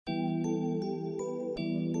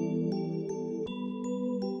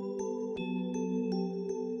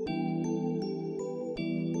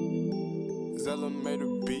Zella made a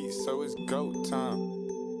beat, so it's GOAT time.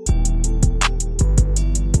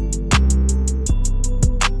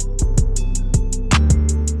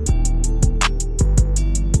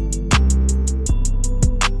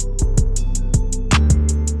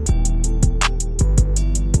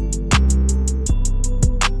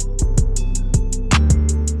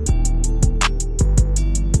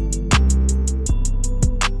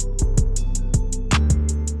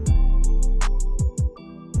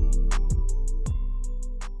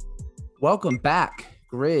 Welcome back,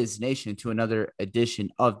 Grizz Nation, to another edition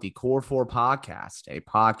of the Core 4 Podcast, a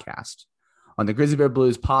podcast on the Grizzly Bear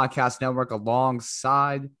Blues Podcast Network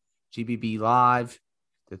alongside GBB Live,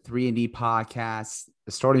 the 3&D Podcast,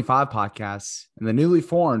 the Starting Five Podcasts, and the newly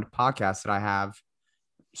formed podcast that I have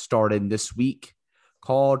started this week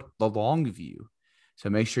called The Long View. So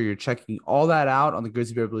make sure you're checking all that out on the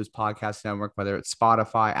Grizzly Bear Blues Podcast Network, whether it's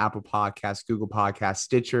Spotify, Apple Podcasts, Google Podcasts,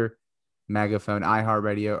 Stitcher, Megaphone,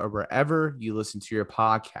 iHeartRadio, or wherever you listen to your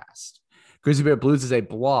podcast. Grizzly Bear Blues is a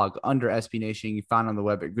blog under SB Nation. You can find on the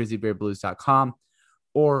web at grizzlybearblues.com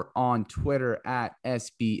or on Twitter at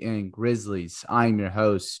SBN Grizzlies. I'm your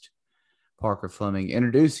host, Parker Fleming,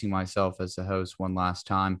 introducing myself as the host one last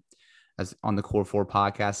time as on the Core 4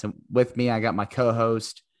 Podcast. And with me, I got my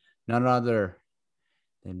co-host, none other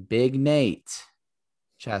than Big Nate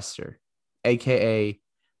Chester, a.k.a.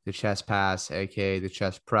 the Chest Pass, a.k.a. the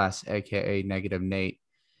Chest Press, a.k.a. Negative Nate,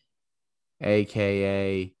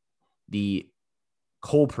 a.k.a. the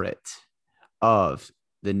culprit of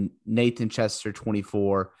the Nathan Chester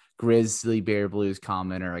 24 Grizzly Bear Blues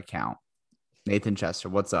commenter account. Nathan Chester,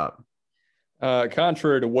 what's up?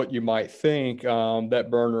 Contrary to what you might think, that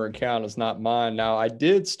burner account is not mine. Now, I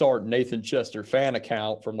did start Nathan Chester fan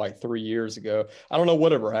account from like 3 years ago. I don't know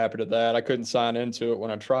whatever happened to that. I couldn't sign into it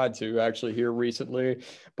when I tried to actually here recently.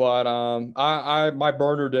 But my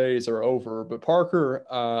burner days are over. But Parker,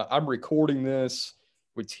 I'm recording this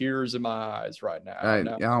with tears in my eyes right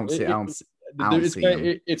now.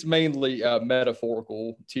 It's mainly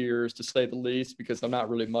metaphorical tears, to say the least, because I'm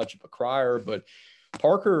not really much of a crier, but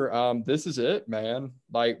Parker, this is it, man.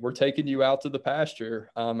 Like, we're taking you out to the pasture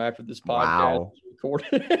after this podcast is recorded.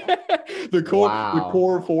 The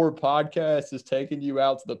Core 4 Podcast is taking you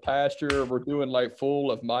out to the pasture. We're doing like full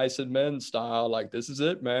of mice and men style. Like, this is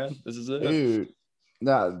it, man. This is it. Dude,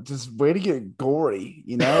 no, just way to get gory,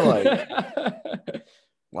 you know? Like,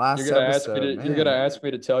 last episode, you're gonna ask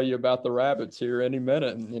me to tell you about the rabbits here any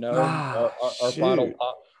minute. And, you know,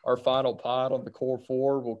 our final pod on the Core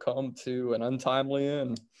 4 will come to an untimely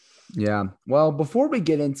end. Yeah. Well, before we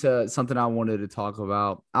get into something I wanted to talk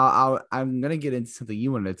about, I'm going to get into something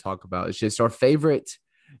you wanted to talk about. It's just our favorite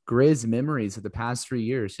Grizz memories of the past 3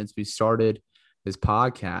 years since we started this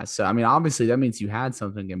podcast. So, I mean, obviously that means you had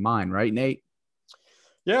something in mind, right, Nate?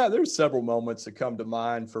 Yeah, there's several moments that come to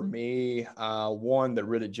mind for me. One that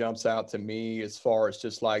really jumps out to me as far as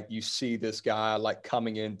just like you see this guy like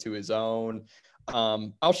coming into his own.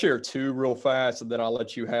 I'll share two real fast and then I'll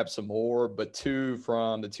let you have some more, but two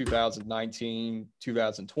from the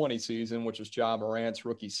 2019-2020 season, which was Ja Morant's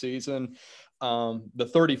rookie season. The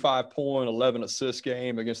 35-point, 11 assist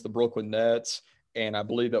game against the Brooklyn Nets. And I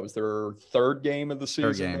believe that was their third game of the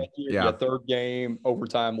season. That year. Yeah, third game,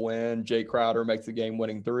 overtime win. Jay Crowder makes the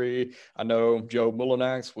game-winning three. I know Joe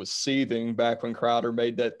Mullinax was seething back when Crowder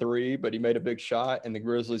made that three, but he made a big shot, and the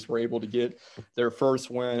Grizzlies were able to get their first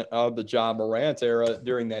win of the Ja Morant era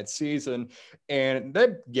during that season. And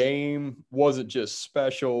that game wasn't just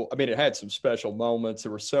special. I mean, it had some special moments.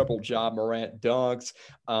 There were several Ja Morant dunks.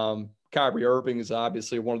 Kyrie Irving is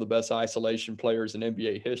obviously one of the best isolation players in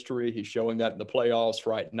NBA history. He's showing that in the playoffs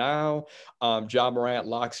right now. Ja Morant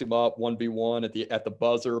locks him up 1v1 at the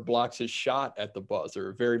buzzer, blocks his shot at the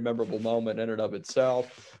buzzer. Very memorable moment in and of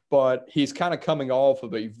itself. But he's kind of coming off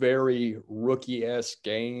of a very rookie-esque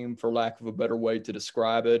game, for lack of a better way to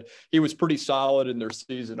describe it. He was pretty solid in their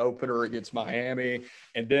season opener against Miami.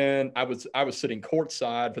 And then I was sitting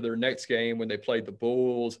courtside for their next game when they played the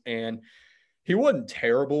Bulls, and he wasn't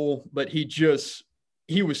terrible, but he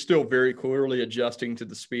was still very clearly adjusting to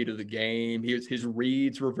the speed of the game. His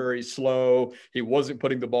reads were very slow. He wasn't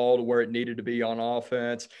putting the ball to where it needed to be on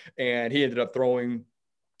offense. And he ended up throwing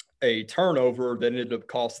a turnover that ended up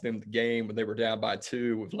costing them the game when they were down by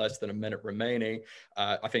 2 with less than a minute remaining.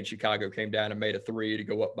 I think Chicago came down and made a 3 to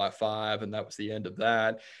go up by 5, and that was the end of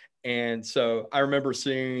that. And so I remember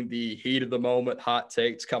seeing the heat of the moment, hot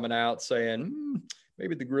takes coming out saying,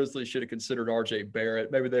 maybe the Grizzlies should have considered R.J.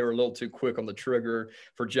 Barrett. Maybe they were a little too quick on the trigger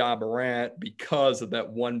for Ja Morant because of that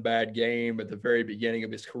one bad game at the very beginning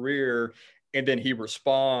of his career. And then he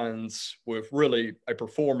responds with really a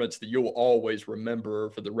performance that you'll always remember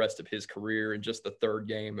for the rest of his career in just the third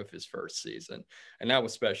game of his first season. And that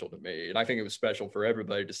was special to me. And I think it was special for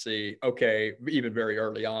everybody to see, okay, even very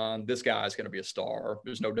early on, this guy is going to be a star.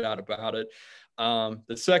 There's no doubt about it.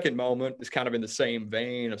 The second moment is kind of in the same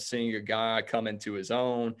vein of seeing a guy come into his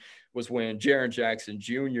own was when Jaren Jackson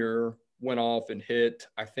Jr. went off and hit,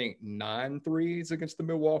 I think, 9 threes against the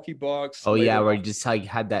Milwaukee Bucks. Oh, yeah, where he just like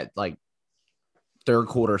had that like third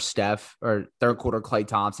quarter Steph or third quarter Klay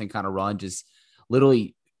Thompson kind of run, just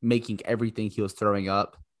literally making everything he was throwing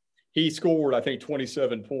up. He scored, I think,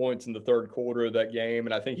 27 points in the third quarter of that game,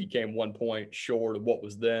 and I think he came 1 point short of what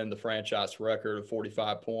was then the franchise record of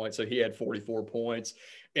 45 points. So he had 44 points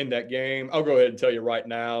in that game. I'll go ahead and tell you right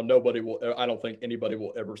now, I don't think anybody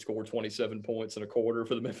will ever score 27 points in a quarter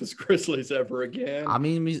for the Memphis Grizzlies ever again. I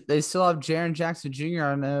mean, they still have Jaren Jackson Jr.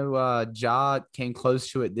 I know Ja came close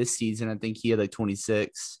to it this season. I think he had like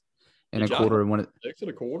 26 in a quarter. Six in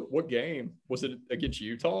a quarter? What game? Was it against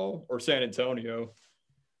Utah or San Antonio?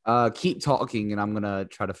 Keep talking, and I'm gonna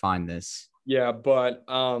try to find this. Yeah, but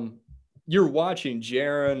you're watching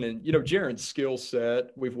Jaren, and Jaren's skill set.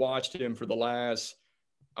 We've watched him for the last,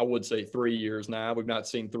 I would say, 3 years now. We've not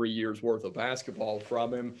seen 3 years worth of basketball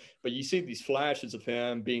from him, but you see these flashes of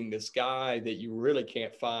him being this guy that you really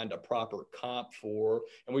can't find a proper comp for.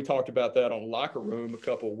 And we talked about that on Locker Room a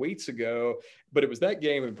couple of weeks ago, but it was that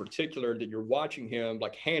game in particular that you're watching him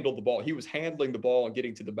like handle the ball. He was handling the ball and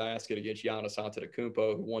getting to the basket against Giannis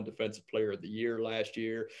Antetokounmpo, who won Defensive Player of the Year last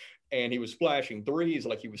year. And he was splashing threes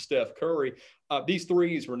like he was Steph Curry. These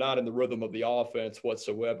threes were not in the rhythm of the offense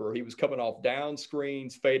whatsoever. He was coming off down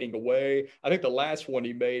screens, fading away. I think the last one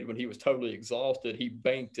he made when he was totally exhausted, he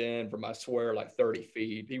banked in from, I swear, like 30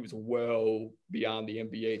 feet. He was well beyond the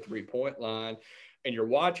NBA three-point line. And you're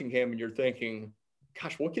watching him and you're thinking,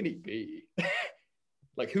 gosh, what can he be?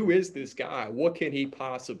 Like, who is this guy? What can he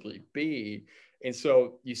possibly be? And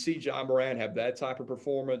so you see Ja Morant have that type of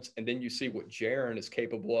performance, and then you see what Jaren is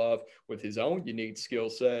capable of with his own unique skill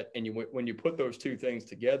set. And when you put those two things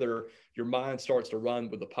together, your mind starts to run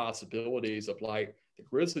with the possibilities of, like, the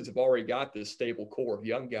Grizzlies have already got this stable core of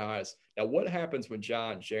young guys. Now, what happens when Ja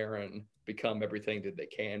and Jaren become everything that they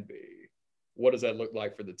can be? What does that look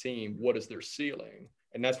like for the team? What is their ceiling?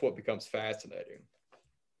 And that's what becomes fascinating.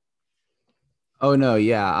 Oh, no.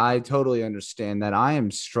 Yeah, I totally understand that. I am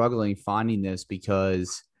struggling finding this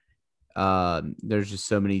because there's just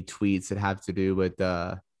so many tweets that have to do with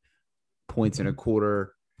points in a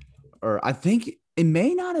quarter. Or I think it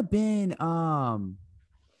may not have been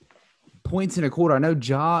points in a quarter. I know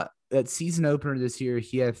Ja, that season opener this year,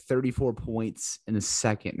 he had 34 points in the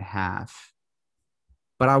second half.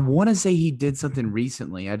 But I want to say he did something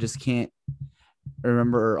recently. I just can't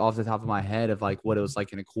remember off the top of my head of like what it was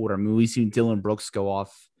like in a quarter. I mean, we've seen Dillon Brooks go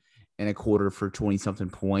off in a quarter for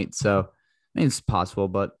 20-something points. So I mean, it's possible,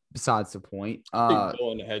 but besides the point. I think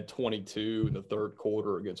Dillon had 22 in the third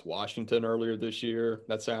quarter against Washington earlier this year.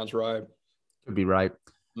 That sounds right. Could be right.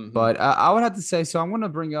 Mm-hmm. But I would have to say, so I'm going to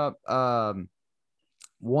bring up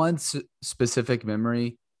one specific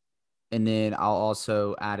memory, and then I'll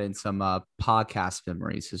also add in some podcast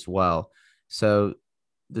memories as well. So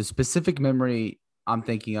the specific memory I'm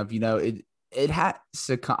thinking of, it has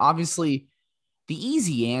to obviously the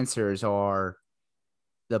easy answers are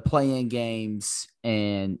the play-in games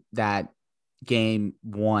and that game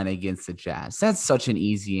 1 against the Jazz. That's such an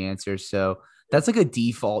easy answer. So that's like a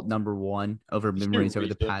default number 1 over memories over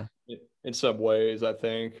the past. In some ways, I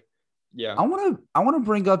think. Yeah. I want to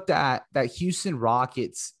bring up that Houston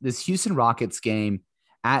Rockets game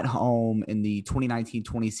at home in the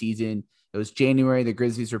 2019-20 season. It was January. The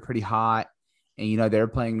Grizzlies were pretty hot, and they were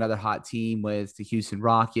playing another hot team with the Houston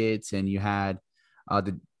Rockets, and you had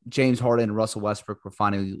the James Harden and Russell Westbrook were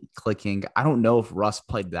finally clicking. I don't know if Russ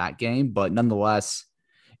played that game, but nonetheless,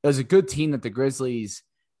 it was a good team that the Grizzlies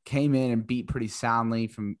came in and beat pretty soundly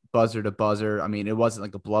from buzzer to buzzer. I mean, it wasn't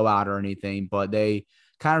like a blowout or anything, but they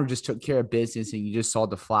kind of just took care of business, and you just saw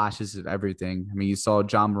the flashes of everything. I mean, you saw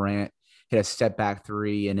Ja Morant hit a step back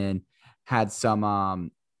 3 and then had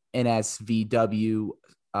some NSVW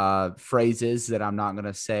phrases that I'm not going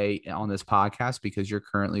to say on this podcast because you're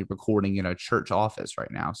currently recording in a church office right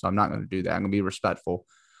now. So I'm not going to do that. I'm going to be respectful.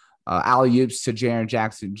 Alley-oops to Jaren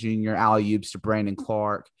Jackson Jr., alley-oops to Brandon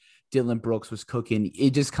Clark. Dillon Brooks was cooking.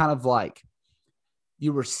 It just kind of like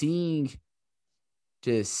you were seeing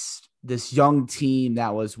just this young team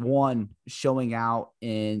that was showing out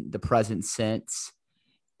in the present sense.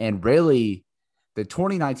 And really the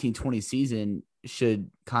 2019-20 season should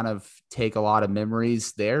kind of take a lot of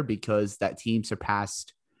memories there because that team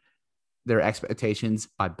surpassed their expectations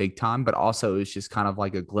by big time, but also it's just kind of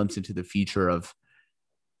like a glimpse into the future of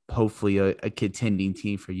hopefully a contending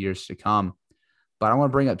team for years to come. But I want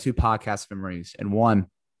to bring up 2 podcast memories. And one,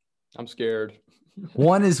 I'm scared.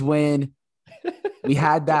 One is when we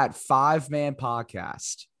had that 5-man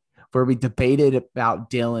podcast where we debated about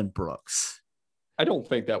Dillon Brooks. I don't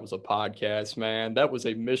think that was a podcast, man. That was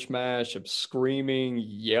a mishmash of screaming,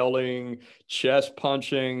 yelling, chest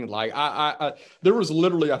punching. Like I there was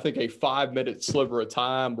literally, I think, a 5-minute sliver of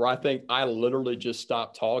time where I think I literally just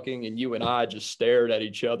stopped talking and you and I just stared at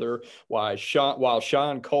each other while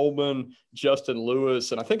Sean Coleman, Justin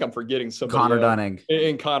Lewis, and I think I'm forgetting somebody Connor else, Dunning.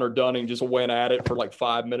 And Connor Dunning just went at it for like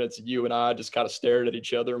 5 minutes. And you and I just kind of stared at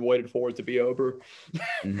each other and waited for it to be over.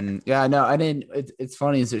 Mm-hmm. Yeah, no, I didn't. It's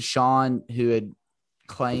funny is that Sean, who had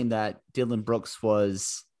claimed that Dillon Brooks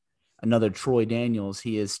was another Troy Daniels,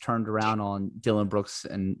 he has turned around on Dillon Brooks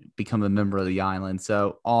and become a member of the island.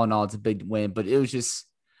 So all in all, it's a big win, but it was just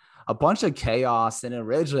a bunch of chaos. And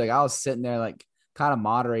originally, like, I was sitting there like kind of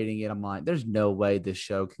moderating it. I'm like, there's no way this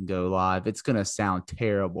show can go live. It's going to sound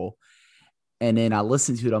terrible. And then I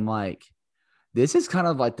listened to it. I'm like, this is kind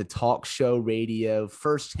of like the talk show radio,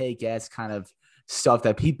 First Take-esque kind of stuff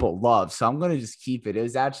that people love. So I'm going to just keep it. It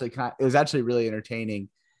was actually really entertaining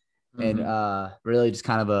and really just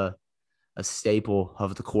kind of a staple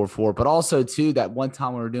of the Core Four. But also too, that one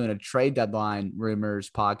time we were doing a trade deadline rumors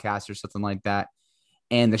podcast or something like that,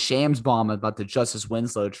 and the Shams bomb about the Justice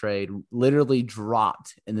Winslow trade literally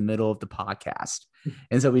dropped in the middle of the podcast.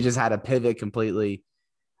 And so we just had to pivot completely.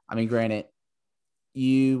 I mean, granted,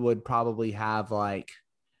 you would probably have like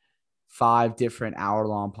 5 different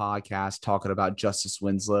hour-long podcasts talking about Justice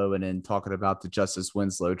Winslow and then talking about the Justice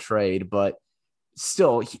Winslow trade. But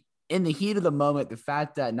still, in the heat of the moment, the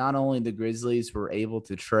fact that not only the Grizzlies were able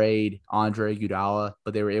to trade Andre Iguodala,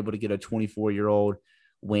 but they were able to get a 24-year-old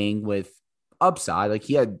wing with upside, like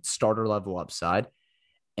he had starter level upside,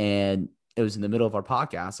 and it was in the middle of our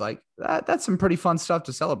podcast. Like that's some pretty fun stuff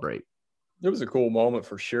to celebrate. It was a cool moment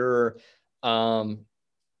for sure. And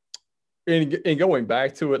going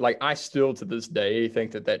back to it, like I still to this day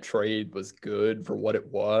think that trade was good for what it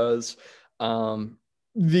was.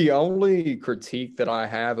 The only critique that I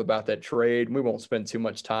have about that trade, and we won't spend too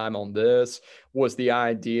much time on this, was the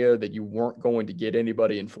idea that you weren't going to get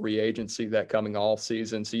anybody in free agency that coming off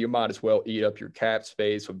season. So you might as well eat up your cap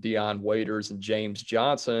space with Dion Waiters and James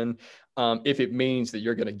Johnson. If it means that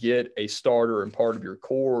you're going to get a starter and part of your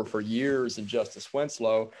core for years in Justice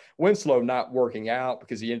Winslow not working out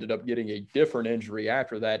because he ended up getting a different injury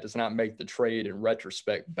after that does not make the trade in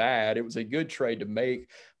retrospect bad. It was a good trade to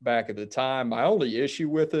make back at the time. My only issue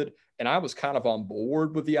with it, and I was kind of on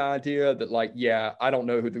board with the idea that, like, yeah, I don't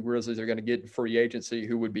know who the Grizzlies are going to get in free agency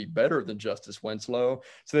who would be better than Justice Winslow.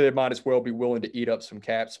 So they might as well be willing to eat up some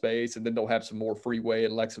cap space, and then they'll have some more freeway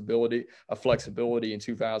and flexibility in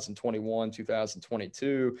 2021,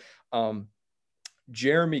 2022.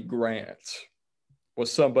 Jeremy Grant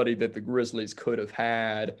was somebody that the Grizzlies could have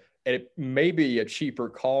had at maybe a cheaper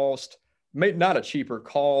cost. Maybe not a cheaper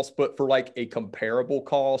cost, but for like a comparable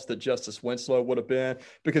cost that Justice Winslow would have been,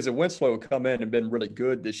 because if Winslow had come in and been really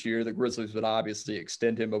good this year, the Grizzlies would obviously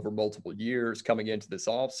extend him over multiple years coming into this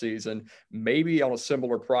offseason, maybe on a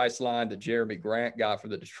similar price line that Jeremy Grant got for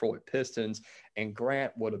the Detroit Pistons, and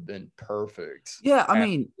Grant would have been perfect. Yeah, I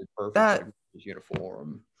mean, perfect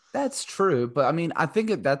uniform. That's true, but I mean, I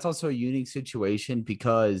think that's also a unique situation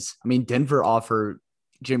because, I mean, Denver offered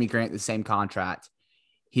Jeremy Grant the same contract.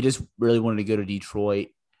 He just really wanted to go to Detroit.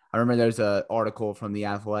 I remember there's an article from The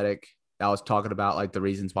Athletic that was talking about like the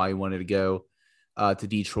reasons why he wanted to go to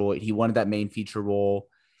Detroit. He wanted that main feature role,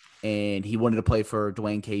 and he wanted to play for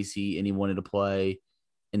Dwayne Casey, and he wanted to play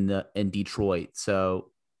in Detroit.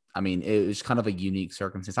 So, I mean, it was kind of a unique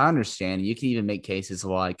circumstance. I understand. You can even make cases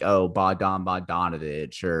like, oh, Bogdan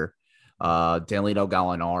Bogdanovic or Danilo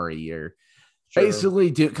Gallinari or basically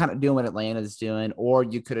doing what Atlanta's doing, or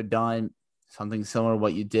you could have done something similar to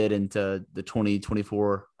what you did into the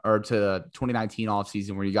 2024 or to the 2019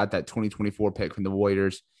 offseason where you got that 2024 pick from the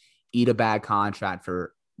Warriors, eat a bad contract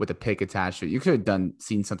with a pick attached to it. You could have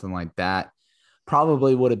seen something like that.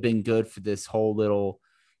 Probably would have been good for this whole little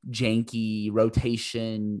janky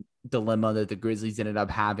rotation dilemma that the Grizzlies ended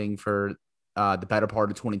up having for the better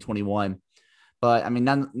part of 2021. But I mean,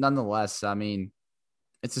 nonetheless, I mean,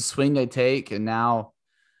 it's a swing they take, and now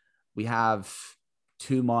we have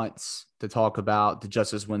 2 months to talk about the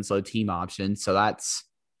Justice Winslow team option. So that's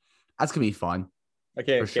going to be fun. I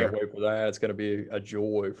can't wait for that. It's going to be a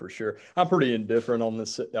joy for sure. I'm pretty indifferent on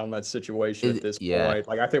that situation at this point.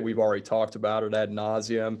 Like, I think we've already talked about it ad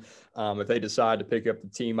nauseum. If they decide to pick up the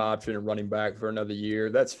team option and running back for another year,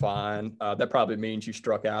 that's fine. That probably means you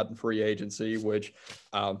struck out in free agency, which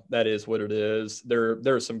that is what it is. There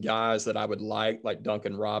are some guys that I would like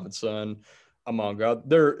Duncan Robinson, among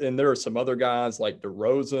other, and there are some other guys like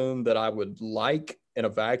DeRozan that I would like in a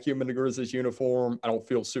vacuum in the Grizzlies uniform. I don't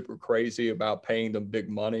feel super crazy about paying them big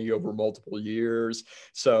money over multiple years.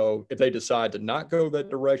 So if they decide to not go that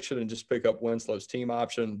direction and just pick up Winslow's team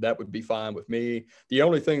option, that would be fine with me. The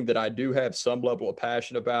only thing that I do have some level of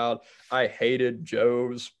passion about, I hated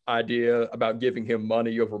Joe's idea about giving him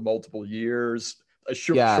money over multiple years. I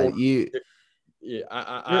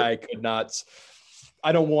could not.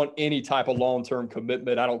 I don't want any type of long-term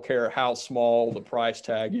commitment. I don't care how small the price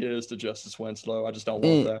tag is to Justice Winslow. I just don't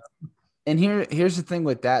want that. And here's the thing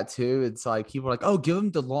with that too. It's like people are like, oh, give him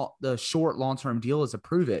the short long-term deal as to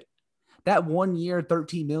prove it. That 1 year,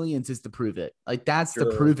 13 million is to prove it. Like that's the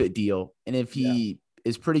prove it deal. And if he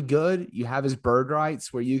is pretty good, you have his bird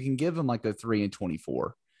rights where you can give him like a 3 and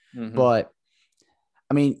 24. Mm-hmm. But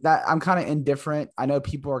I mean, that I'm kind of indifferent. I know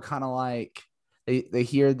people are kind of like, They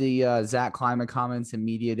hear the Zach Kleiman comments in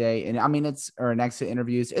media day, and I mean or in exit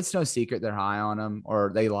interviews. It's no secret they're high on him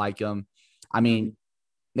or they like him. I mean,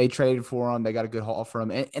 they traded for him. They got a good haul for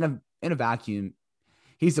him. In a vacuum,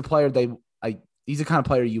 he's the player they like. He's the kind of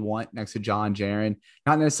player you want next to John Jaren.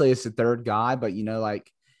 Not necessarily as the third guy, but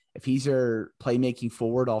like if he's your playmaking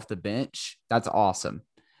forward off the bench, that's awesome.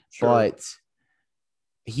 Sure. But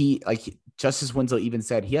Justice Winslow even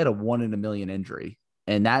said he had a 1 in a million injury.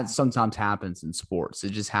 And that sometimes happens in sports.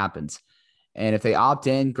 It just happens. And if they opt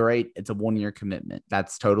in, great. It's a 1 year commitment.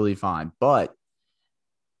 That's totally fine. But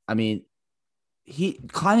I mean,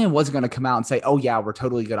 Kleiman wasn't going to come out and say, oh yeah, we're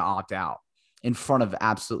totally going to opt out in front of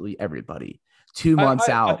absolutely everybody. 2 months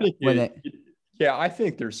out. I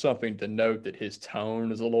think there's something to note that his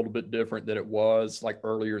tone is a little bit different than it was like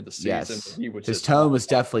earlier in the season. Yes. His tone was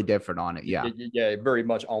definitely different on it. Yeah. Yeah. Very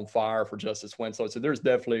much on fire for Justice Winslow. So there's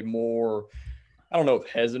definitely more, I don't know if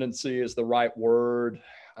hesitancy is the right word.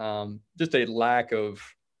 Just a lack of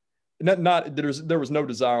there was no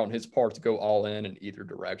desire on his part to go all in either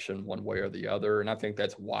direction, one way or the other. And I think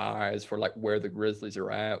that's wise for like where the Grizzlies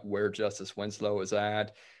are at, where Justice Winslow is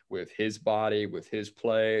at with his body, with his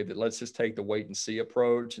play, that let's just take the wait and see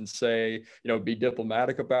approach and say, be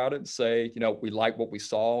diplomatic about it and say, we like what we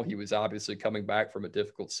saw. He was obviously coming back from a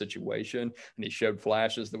difficult situation and he showed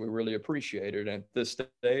flashes that we really appreciated. And at this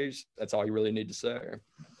stage, that's all you really need to say.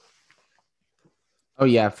 Oh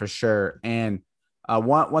yeah, for sure. And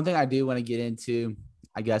one thing I do want to get into,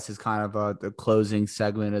 I guess is kind of the closing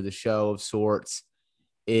segment of the show of sorts,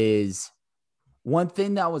 is one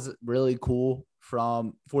thing that was really cool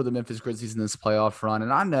for the Memphis Grizzlies in this playoff run.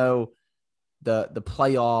 And I know the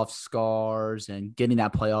playoff scars and getting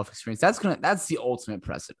that playoff experience, that's the ultimate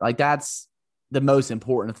precedent. Like that's the most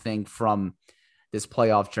important thing from this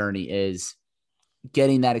playoff journey is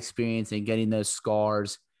getting that experience and getting those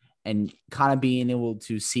scars and kind of being able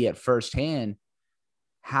to see it firsthand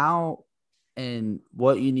how and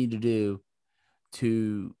what you need to do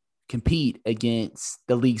to compete against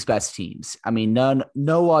the league's best teams. I mean,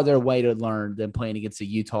 no other way to learn than playing against the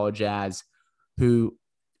Utah Jazz, who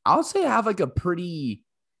I would say have like a pretty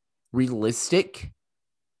realistic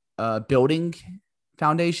building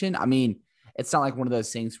foundation. I mean, it's not like one of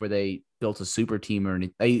those things where they built a super team or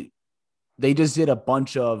anything. They just did a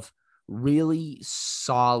bunch of really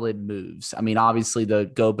solid moves. I mean, obviously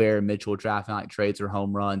the Gobert and Mitchell draft night trades are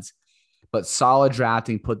home runs, but solid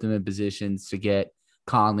drafting put them in positions to get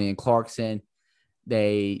Conley and Clarkson.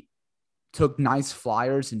 They took nice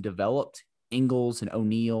flyers and developed Ingles and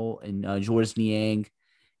O'Neal and Georges Niang.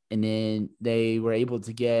 And then they were able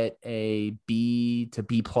to get a B to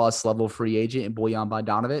B plus level free agent in Bojan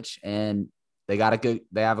Bogdanovic, and they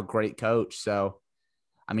have a great coach. So,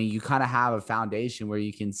 I mean, you kind of have a foundation where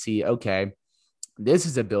you can see, okay, this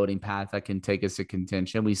is a building path that can take us to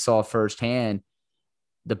contention. We saw firsthand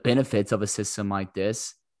the benefits of a system like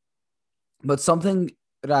this. But something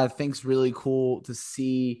that I think is really cool to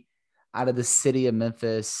see out of the city of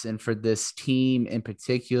Memphis and for this team in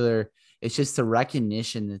particular, it's just the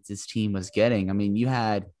recognition that this team was getting. I mean, you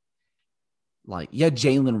had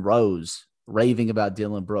Jalen Rose raving about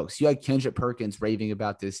Dylan Brooks. You had Kendrick Perkins raving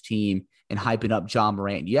about this team and hyping up John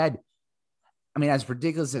Morant. You had, I mean, as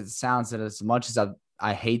ridiculous as it sounds, that as much as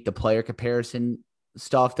I hate the player comparison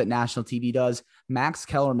stuff that national TV does, Max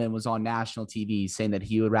Kellerman was on national TV saying that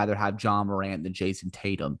he would rather have John Morant than Jason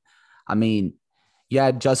Tatum. I mean, you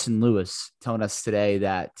had Justin Lewis telling us today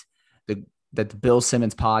that that the Bill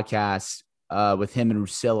Simmons podcast with him and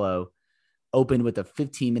Russillo opened with a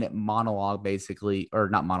 15-minute monologue, basically, or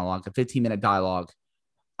not monologue, a 15-minute dialogue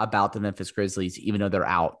about the Memphis Grizzlies, even though they're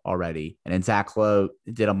out already. And then Zach Lowe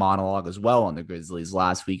did a monologue as well on the Grizzlies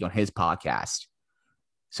last week on his podcast.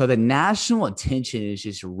 So the national attention is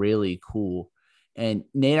just really cool. And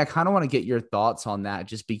Nate, I kind of want to get your thoughts on that,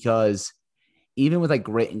 just because even with like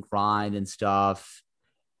grit and grind and stuff,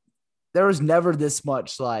 there was never this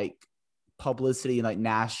much like publicity and like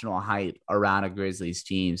national hype around a Grizzlies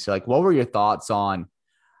team. So like, what were your thoughts on,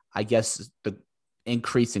 I guess, the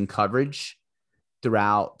increase in coverage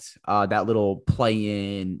throughout that little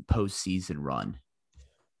play-in postseason run?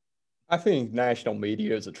 I think national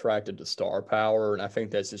media is attracted to star power, and I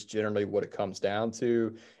think that's just generally what it comes down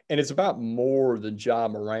to. And it's about more than Ja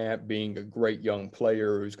Morant being a great young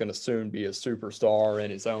player who's going to soon be a superstar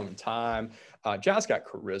in his own time. Ja's got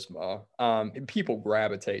charisma, and people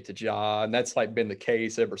gravitate to Ja, and that's like been the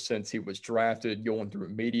case ever since he was drafted, going through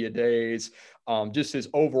media days. Just his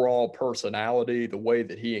overall personality, the way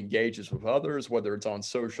that he engages with others, whether it's on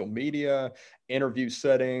social media, interview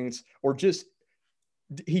settings, or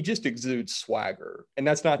he just exudes swagger. And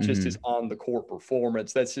that's not just his on the court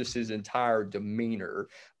performance. That's just his entire demeanor,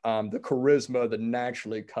 the charisma that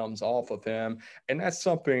naturally comes off of him. And that's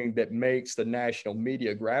something that makes the national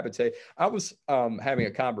media gravitate. I was having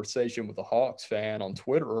a conversation with a Hawks fan on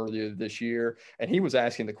Twitter earlier this year, and he was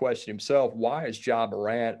asking the question himself, why is Ja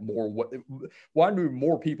Morant why do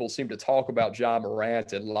more people seem to talk about Ja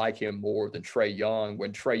Morant and like him more than Trae Young,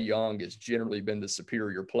 when Trae Young has generally been the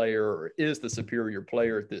superior player, or is the superior player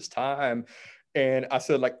at this time? And I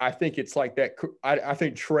said, like, I think it's like that. I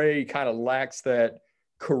think Trae kind of lacks that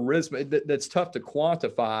charisma. That's tough to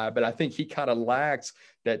quantify, but I think he kind of lacks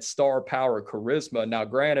that star power charisma. Now,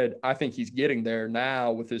 granted, I think he's getting there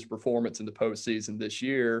now with his performance in the postseason this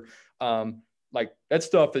year. Like, that's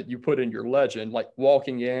stuff that you put in your legend, like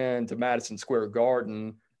walking into Madison Square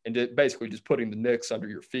Garden and basically just putting the Knicks under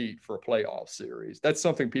your feet for a playoff series. That's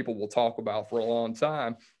something people will talk about for a long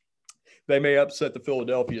time. They may upset the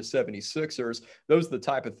Philadelphia 76ers. Those are the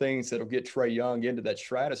type of things that'll get Trae Young into that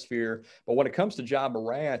stratosphere. But when it comes to Ja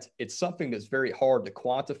Morant, it's something that's very hard to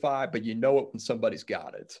quantify, but you know it when somebody's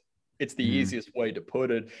got it. It's the easiest way to put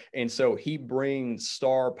it. And so he brings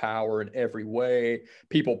star power in every way.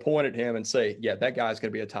 People point at him and say, yeah, that guy's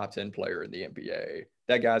going to be a top 10 player in the NBA.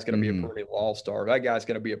 That guy's going to be a perennial all-star. That guy's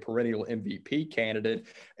going to be a perennial MVP candidate.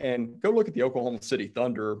 And go look at the Oklahoma City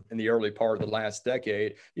Thunder in the early part of the last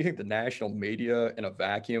decade. You think the national media in a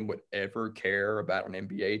vacuum would ever care about an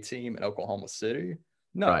NBA team in Oklahoma City?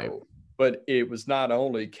 No. Right. But it was not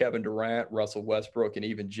only Kevin Durant, Russell Westbrook, and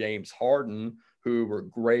even James Harden, who were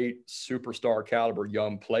great superstar caliber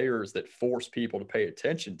young players that forced people to pay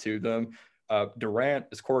attention to them. Durant,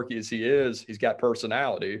 as quirky as he is, he's got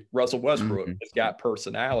personality. Russell Westbrook has got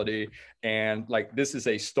personality. And like, this is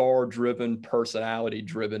a star-driven,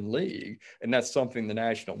 personality-driven league. And that's something the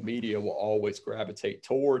national media will always gravitate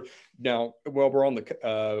toward. Now, while we're on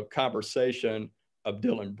the conversation of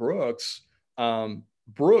Dillon Brooks,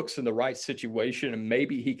 Brooks in the right situation, and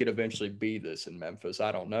maybe he could eventually be this in Memphis.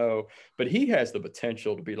 I don't know, but he has the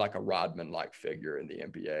potential to be like a Rodman-like figure in the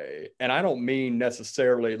NBA. And I don't mean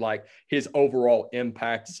necessarily like his overall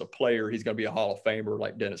impact as a player. He's going to be a Hall of Famer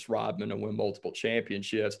like Dennis Rodman and win multiple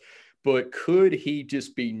championships. But could he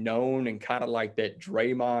just be known in kind of like that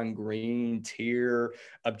Draymond Green tier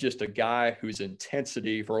of just a guy whose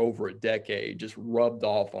intensity for over a decade just rubbed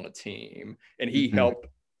off on a team, and he helped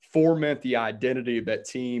foment the identity of that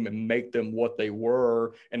team and make them what they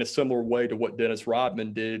were in a similar way to what Dennis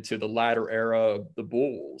Rodman did to the latter era of the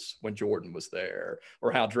Bulls when Jordan was there,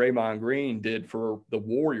 or how Draymond Green did for the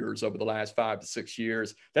Warriors over the last 5 to 6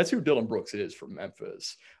 years. That's who Dillon Brooks is for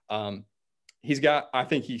Memphis. I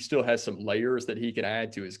think he still has some layers that he can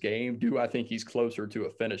add to his game. Do I think he's closer to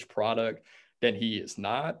a finished product than he is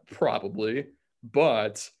not? Probably,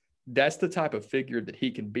 but that's the type of figure that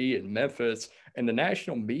he can be in Memphis. And the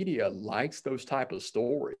national media likes those type of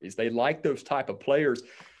stories. They like those type of players.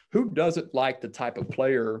 Who doesn't like the type of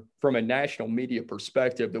player from a national media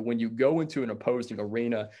perspective that when you go into an opposing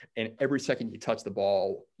arena and every second you touch the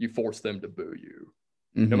ball, you force them to boo you,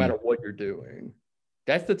 no matter what you're doing?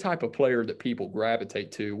 That's the type of player that people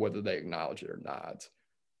gravitate to, whether they acknowledge it or not.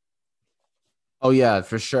 Oh, yeah,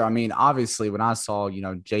 for sure. I mean, obviously, when I saw,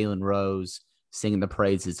 Jalen Rose singing the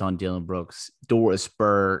praises on Dillon Brooks, Doris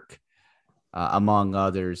Burke, among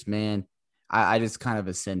others, man, I just kind of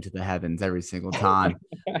ascend to the heavens every single time.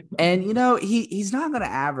 And, he's not going to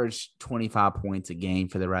average 25 points a game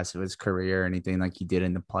for the rest of his career or anything like he did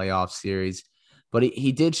in the playoff series. But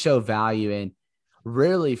he did show value. And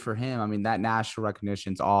really for him, I mean, that national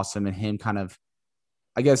recognition is awesome. And him kind of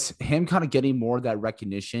getting more of that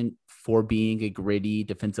recognition for being a gritty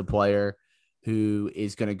defensive player who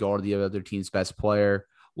is going to guard the other team's best player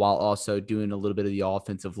while also doing a little bit of the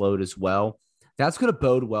offensive load as well. That's going to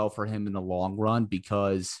bode well for him in the long run,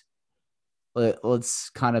 because let's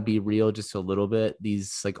kind of be real just a little bit.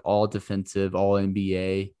 These like all defensive, all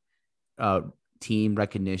NBA team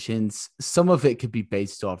recognitions, some of it could be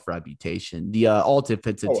based off reputation. The all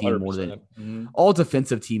defensive team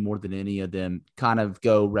more than any of them kind of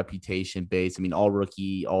go reputation based. I mean, all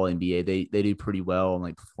rookie, all NBA, they do pretty well on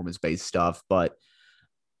like performance based stuff. But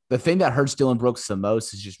the thing that hurts Dillon Brooks the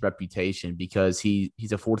most is just reputation, because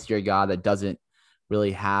he's a fourth year guy that doesn't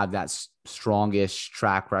really have that strongest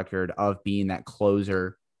track record of being that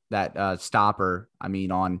closer, that stopper. I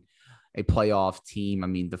mean, on a playoff team. I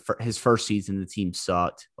mean, his first season, the team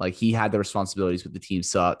sucked. Like, he had the responsibilities, but the team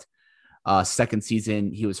sucked. Second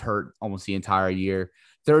season, he was hurt almost the entire year.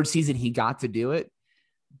 Third season, he got to do it,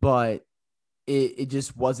 but it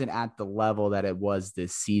just wasn't at the level that it was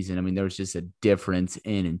this season. I mean, there was just a difference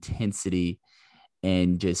in intensity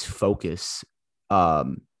and just focus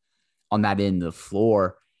on that end of the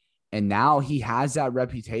floor. And now he has that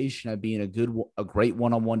reputation of being a great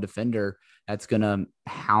one-on-one defender that's going to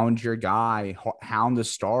hound your guy, hound the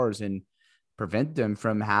stars, and prevent them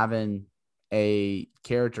from having a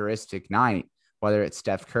characteristic night, whether it's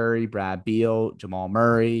Steph Curry, Brad Beal, Jamal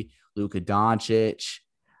Murray, Luka Doncic.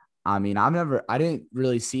 I mean, I didn't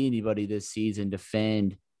really see anybody this season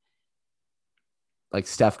defend like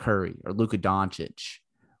Steph Curry or Luka Doncic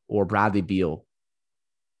or Bradley Beal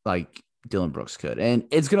like Dillon Brooks could. And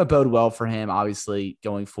it's going to bode well for him, obviously,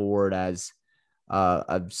 going forward as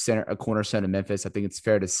a cornerstone of Memphis. I think it's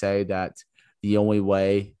fair to say that the only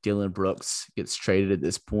way Dillon Brooks gets traded at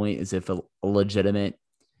this point is if a legitimate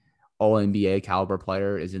All-NBA caliber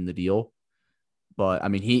player is in the deal. But I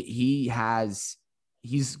mean, he's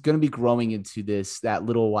going to be growing into that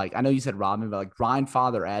little, like, I know you said Rodman, but like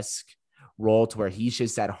grindfather-esque role, to where he's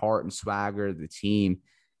just that heart and swagger of the team.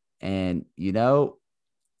 And, you know,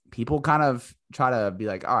 people kind of try to be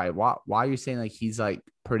like, all right, why are you saying like he's like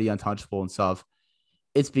pretty untouchable and stuff?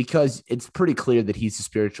 It's because it's pretty clear that he's a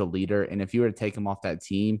spiritual leader. And if you were to take him off that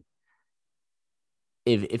team,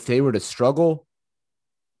 if they were to struggle,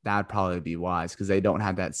 that'd probably be wise, because they don't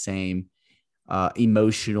have that same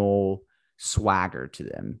emotional swagger to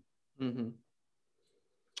them. Mm-hmm.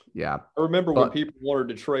 Yeah. I remember when people wanted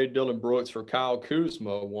to trade Dillon Brooks for Kyle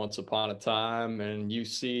Kuzma once upon a time, and you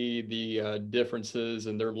see the differences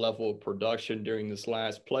in their level of production during this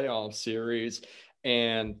last playoff series.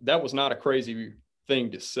 And that was not a crazy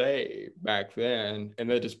thing to say back then. And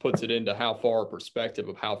that just puts it into how far perspective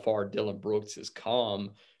of how far Dillon Brooks has come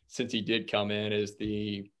since he did come in as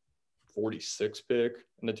the 46th pick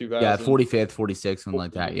in the 2000s. Yeah, 45th, 46th, something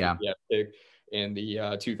like that. Yeah. Pick in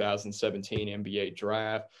the 2017 NBA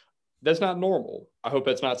draft. That's not normal. I hope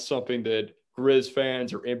that's not something that Grizz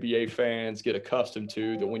fans or NBA fans get accustomed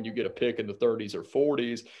to, that when you get a pick in the 30s or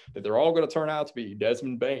 40s, that they're all going to turn out to be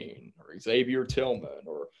Desmond Bane or Xavier Tillman,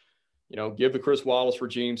 or, you know, give the Chris Wallace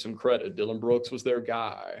regime some credit. Dillon Brooks was their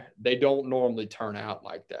guy. They don't normally turn out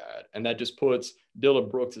like that. And that just puts Dillon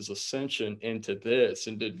Brooks' ascension into this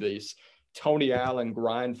Tony Allen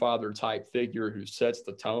grindfather type figure who sets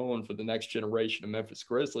the tone for the next generation of Memphis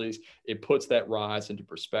Grizzlies. It puts that rise into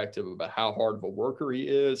perspective about how hard of a worker he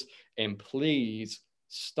is. And please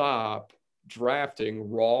stop drafting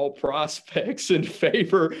raw prospects in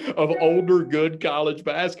favor of older, good college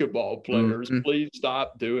basketball players. Mm-hmm. Please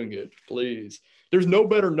stop doing it. Please. There's no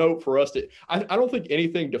better note for us to, I don't think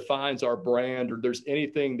anything defines our brand, or there's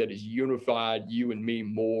anything that has unified you and me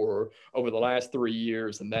more over the last 3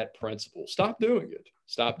 years than that principle. Stop doing it.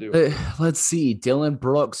 Stop doing it. Let's see. Dillon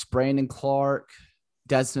Brooks, Brandon Clark,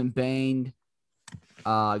 Desmond Bane,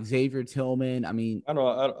 Xavier Tillman. I mean, I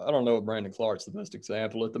don't know if Brandon Clark's the best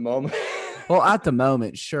example at the moment. Well, at the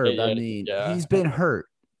moment, sure. Yeah, but I mean, he's been hurt.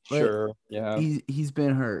 Sure. Yeah. He's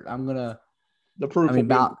been hurt. I'm going to, the proof in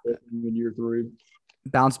year 3.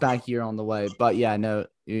 Bounce back year on the way. But yeah, no,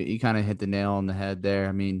 you kind of hit the nail on the head there.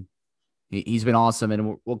 I mean, he's been awesome.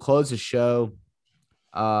 And we'll close the show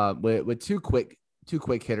with two quick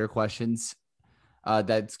hitter questions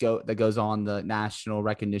that goes on the national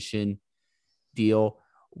recognition deal.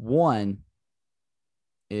 One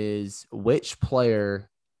is, which player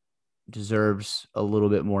deserves a little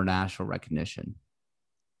bit more national recognition?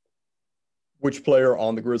 Which player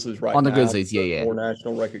on the Grizzlies right now? On the Grizzlies, yeah. More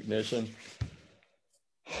national recognition.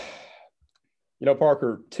 You know,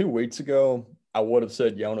 Parker, 2 weeks ago, I would have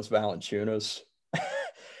said Jonas Valanciunas.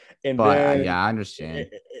 I understand.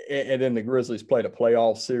 And then the Grizzlies played a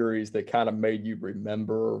playoff series that kind of made you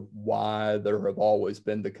remember why there have always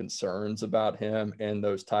been the concerns about him in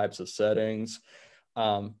those types of settings.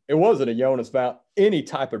 It wasn't a Jonas any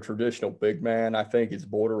type of traditional big man, I think, is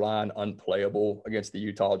borderline unplayable against the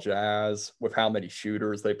Utah Jazz with how many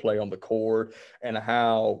shooters they play on the court and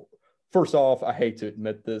how, first off, I hate to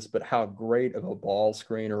admit this, but how great of a ball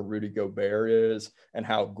screener Rudy Gobert is and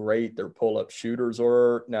how great their pull-up shooters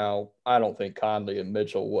are. Now, I don't think Conley and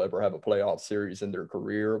Mitchell will ever have a playoff series in their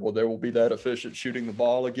career. Well, they will be that efficient shooting the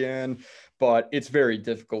ball again, but it's very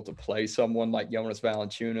difficult to play someone like Jonas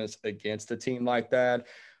Valanciunas against a team like that.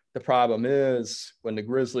 The problem is when the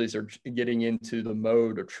Grizzlies are getting into the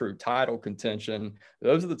mode of true title contention,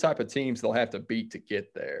 those are the type of teams they'll have to beat to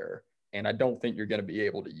get there. And I don't think you're going to be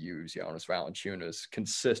able to use Jonas Valanciunas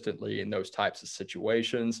consistently in those types of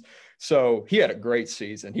situations. So he had a great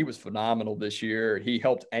season. He was phenomenal this year. He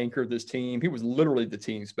helped anchor this team. He was literally the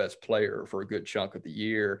team's best player for a good chunk of the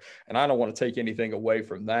year. And I don't want to take anything away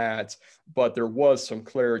from that, but there was some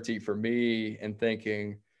clarity for me in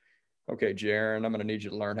thinking, okay, Jaren, I'm going to need you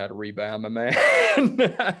to learn how to rebound, my man. in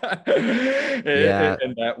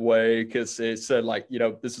that way, because it said, like,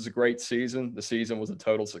 this is a great season. The season was a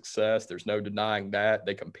total success. There's no denying that.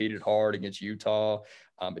 They competed hard against Utah.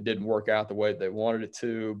 It didn't work out the way they wanted it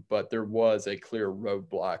to, but there was a clear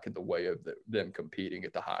roadblock in the way of them competing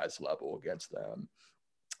at the highest level against them.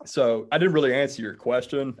 So I didn't really answer your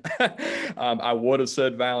question. I would have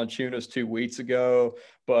said Valanciunas 2 weeks ago,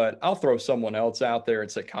 but I'll throw someone else out there and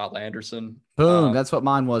say Kyle Anderson. Boom. That's what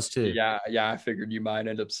mine was too. Yeah. I figured you might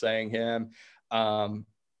end up saying him.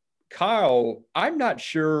 Kyle, I'm not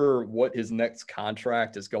sure what his next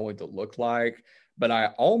contract is going to look like, but I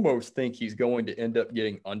almost think he's going to end up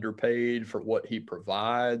getting underpaid for what he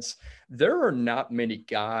provides. There are not many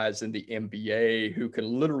guys in the NBA who can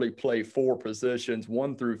literally play 4 positions,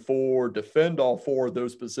 1 through 4, defend all 4 of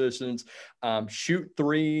those positions, shoot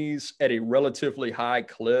threes at a relatively high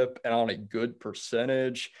clip and on a good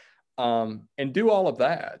percentage. And do all of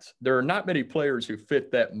that. There are not many players who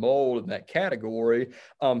fit that mold in that category.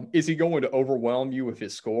 Is he going to overwhelm you with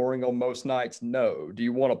his scoring on most nights? No. Do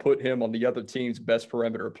you want to put him on the other team's best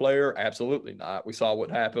perimeter player? Absolutely not. We saw what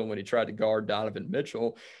happened when he tried to guard Donovan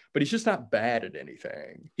Mitchell, but he's just not bad at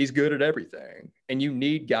anything. He's good at everything. And you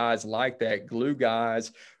need guys like that, glue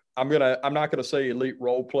guys. I'm not gonna say elite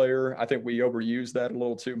role player. I think we overuse that a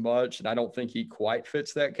little too much, and I don't think he quite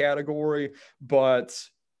fits that category, but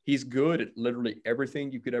he's good at literally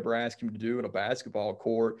everything you could ever ask him to do in a basketball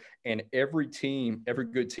court. And every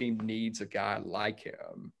good team needs a guy like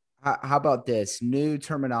him. How about this new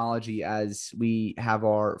terminology as we have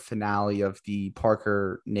our finale of the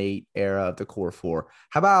Parker Nate era of the core 4?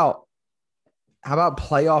 How about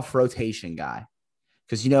playoff rotation guy?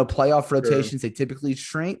 Because, playoff rotations, they typically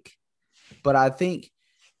shrink. But I think,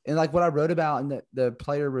 and like what I wrote about in the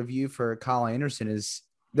player review for Kyle Anderson is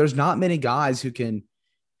there's not many guys who can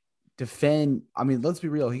defend. I mean, let's be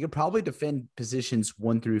real. He could probably defend positions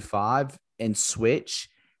 1 through 5 and switch,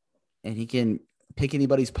 and he can pick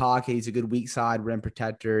anybody's pocket. He's a good weak side rim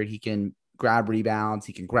protector. He can grab rebounds.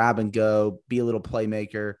 He can grab and go, be a little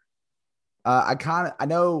playmaker.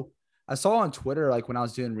 I saw on Twitter, like when I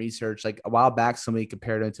was doing research, like a while back, somebody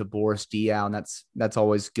compared him to Boris Diaw, and that's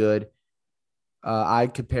always good. I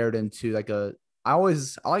compared him to I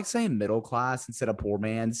like saying middle class instead of poor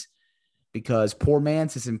man's, because poor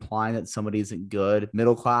man's is implying that somebody isn't good.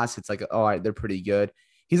 Middle class, it's like, all right, they're pretty good.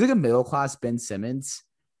 He's like a middle class Ben Simmons,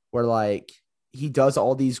 where like he does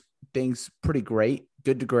all these things pretty great,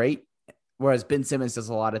 good to great, whereas Ben Simmons does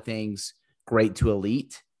a lot of things great to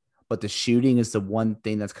elite, but the shooting is the one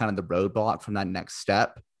thing that's kind of the roadblock from that next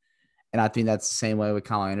step. And I think that's the same way with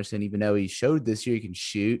Kyle Anderson. Even though he showed this year he can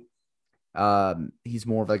shoot, he's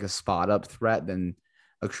more of like a spot up threat than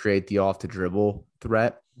a create the off the dribble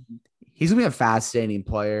threat. He's going to be a fascinating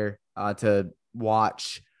player to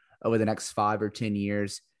watch over the next 5 or 10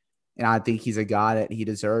 years. And I think he's a guy that he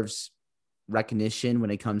deserves recognition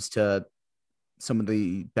when it comes to some of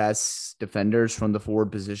the best defenders from the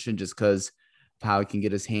forward position, just because of how he can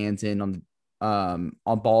get his hands in on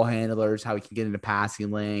ball handlers, how he can get into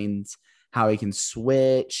passing lanes, how he can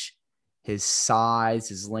switch, his size,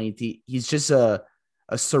 his length. He's just a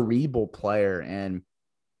cerebral player. And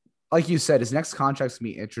like you said, his next contract's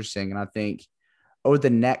going to be interesting. And I think over the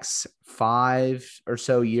next 5 or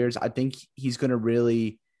so years, I think he's going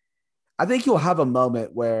to I think he'll have a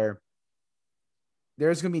moment where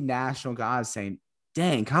there's going to be national guys saying,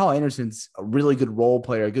 dang, Kyle Anderson's a really good role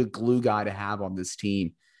player, a good glue guy to have on this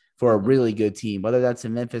team for a really good team, whether that's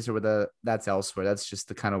in Memphis or whether that's elsewhere. That's just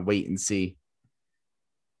the kind of wait and see.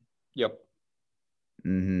 Yep.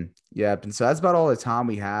 Mm-hmm. Yep. And so that's about all the time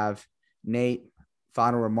we have. Nate,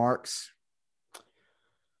 final remarks.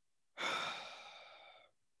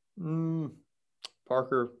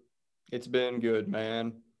 Parker, it's been good,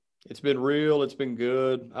 man. It's been real. It's been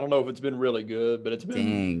good. I don't know if it's been really good, but it's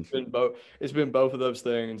been both. It's been both of those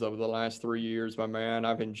things over the last 3 years, my man.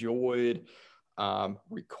 I've enjoyed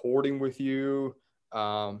recording with you,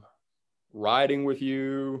 writing with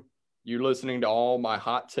you, you listening to all my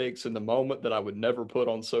hot takes in the moment that I would never put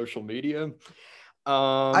on social media.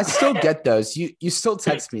 I still get those. You still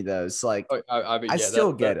text me those. Like I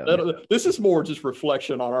still get them. This is more just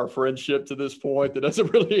reflection on our friendship to this point. That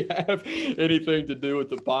doesn't really have anything to do with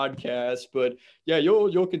the podcast. But yeah,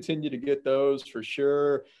 you'll continue to get those for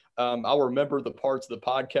sure. I'll remember the parts of the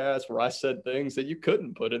podcast where I said things that you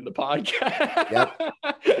couldn't put in the podcast. Yep.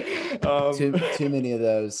 Too many of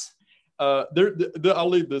those. I'll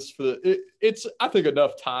leave this for it's. I think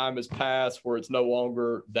enough time has passed where it's no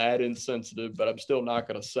longer that insensitive, but I'm still not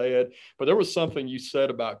going to say it. But there was something you said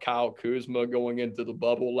about Kyle Kuzma going into the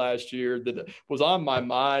bubble last year that was on my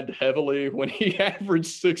mind heavily when he averaged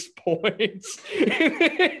 6 points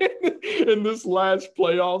in this last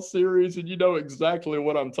playoff series, and you know exactly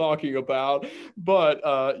what I'm talking about. But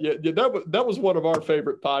that was one of our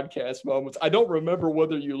favorite podcast moments. I don't remember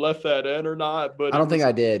whether you left that in or not, but I don't think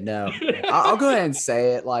I did. No. I'll go ahead and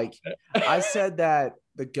say it. Like I said that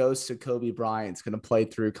the ghost of Kobe Bryant's going to play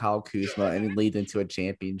through Kyle Kuzma and lead into a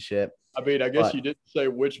championship. I mean, I guess you didn't say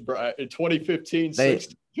which in 2015,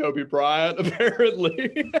 16 Kobe Bryant,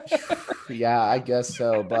 apparently. Yeah, I guess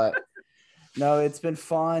so. But no, it's been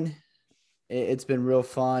fun. It's been real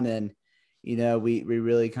fun. And, you know, we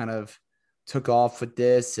really kind of took off with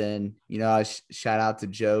this. And, you know, I shout out to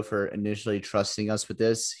Joe for initially trusting us with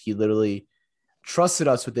this. He literally trusted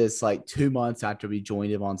us with this like 2 months after we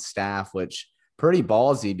joined him on staff, which pretty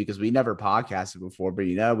ballsy because we never podcasted before, but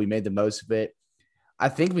you know, we made the most of it. I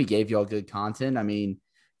think we gave y'all good content. I mean,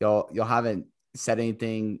 y'all haven't said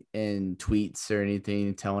anything in tweets or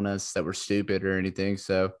anything telling us that we're stupid or anything.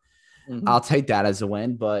 So I'll take that as a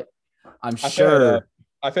win, but I'm sure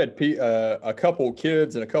I've had a couple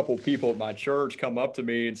kids and a couple people at my church come up to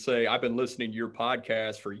me and say, I've been listening to your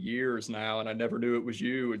podcast for years now, and I never knew it was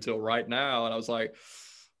you until right now. And I was like,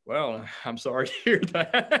 well, I'm sorry to hear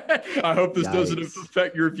that. I hope this doesn't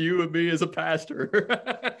affect your view of me as a pastor.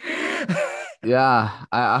 Yeah,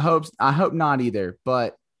 I hope not either.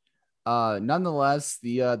 But nonetheless,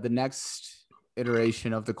 the next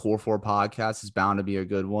iteration of the Core 4 podcast is bound to be a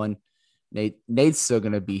good one. Nate's still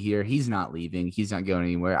going to be here. He's not leaving. He's not going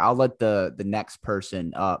anywhere. I'll let the next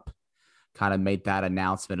person up kind of make that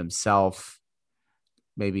announcement himself.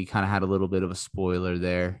 Maybe kind of had a little bit of a spoiler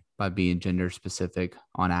there by being gender specific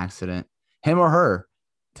on accident. Him or her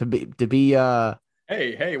to be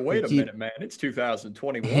Hey, wait a minute, man. It's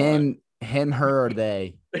 2021. Him, her, or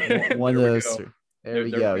they. One of those. There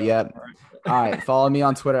we go. Yep. All right. Follow me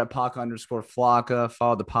on Twitter at Pac_Flocka.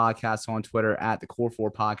 Follow the podcast on Twitter at the Core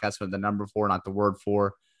 4 Podcast with the number 4, not the word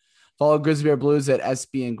 4. Follow Grizzly Bear Blues at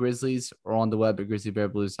SBN Grizzlies or on the web at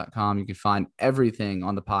grizzlybearblues.com. You can find everything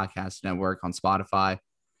on the podcast network on Spotify,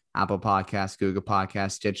 Apple Podcasts, Google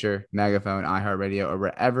Podcasts, Stitcher, Megaphone, iHeartRadio, or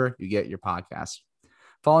wherever you get your podcasts.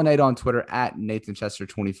 Follow Nate on Twitter at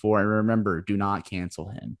NathanChester24. And remember, do not cancel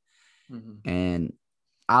him. And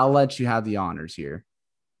I'll let you have the honors here.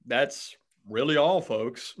 That's really all,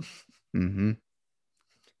 folks.